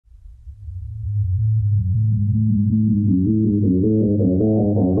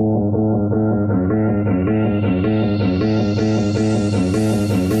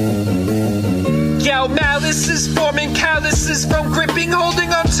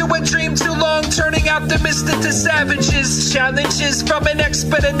to a dream too long, turning optimistic to savages. Challenges from an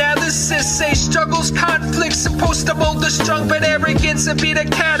expert analysis say struggles, conflicts supposed to mold the strong, but arrogance and be the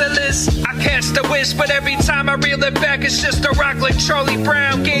catalyst. I cast a wish, but every time I reel it back, it's just a rock like Charlie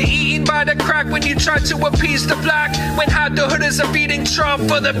Brown. Get eaten by the crack when you try to appease the black. When hot the hood is a beating drum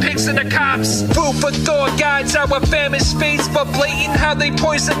for the pigs and the cops. Food for thought guides our famish face, but blatant how they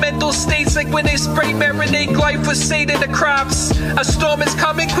poison mental states, like when they spray marinate glyphosate in the crops. A storm is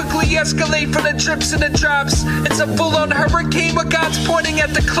coming, quickly escalate from the drips and the drops. It's a full-on hurricane where God's pointing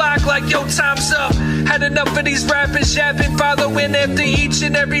at the clock like, yo, time's up. Had enough of these rappers yapping, following after each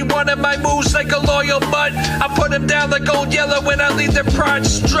and every one of my moves like a loyal mutt. I put them down like Old Yeller when I leave their pride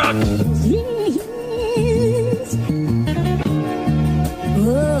struck.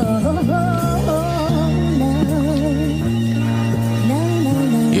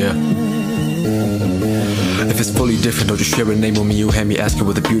 Yeah. If it's fully different, don't just share a name with me. You had me asking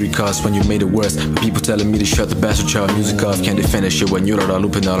what the beauty costs when you made it worse. But people telling me to shut the bastard child music off. Can't defend that shit when you're not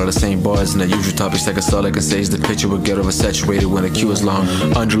looping all of the same bars and the usual topics. Like all I can say is the picture will get oversaturated when the queue is long.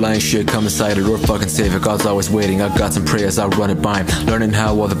 Underlying shit, come inside it or fucking save it. God's always waiting. I got some prayers, I'll run it by him. Learning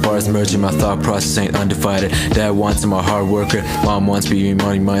how all the bars merge in my thought process ain't undivided. Dad wants him a hard worker. Mom wants me to be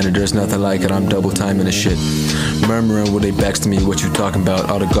money minded. There's nothing like it. I'm double timing the shit. Murmuring when they backs to me, what you talking about?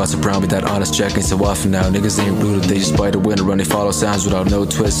 All the gossip around me, that honest jack ain't so often now. Niggas ain't rooted, they just bite the wind run. They follow sounds without no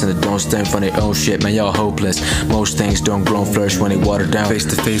twists, and it don't stem from their own shit. Man, y'all hopeless. Most things don't grow and flourish when they water down. Face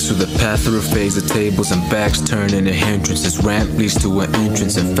to face with the path of a phase, the tables and backs turn into hindrances. Ramp leads to an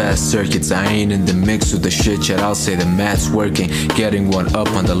entrance and fast circuits. I ain't in the mix with the shit yet. I'll say the math's working. Getting one up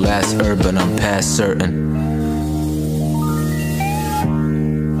on the last urban, I'm past certain.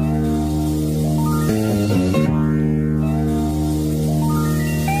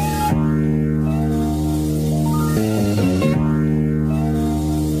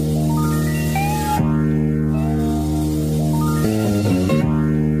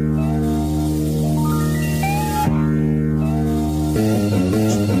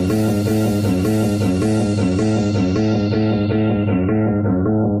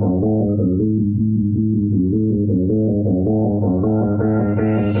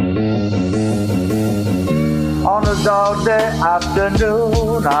 All day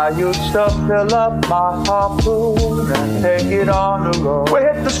afternoon, I used to fill up my harpoon and take it on the road. We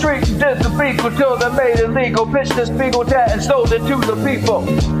hit the street and did the beagle till they made it legal. Pitched this beagle tent and sold it to the people.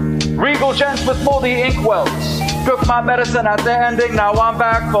 Regal gents with moldy inkwells. Took my medicine at the ending, now I'm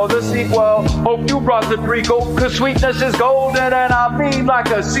back for the sequel. Hope you brought the treacle, cause sweetness is golden and I mean like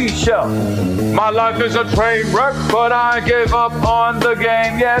a seashell. My life is a train wreck, but I gave up on the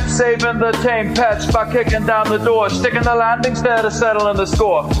game yet. Saving the tame pets by kicking down the door. Sticking the landing instead of settling the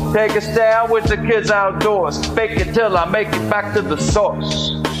score. Take a stand with the kids outdoors. Fake it till I make it back to the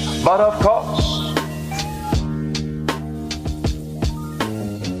source. But of course,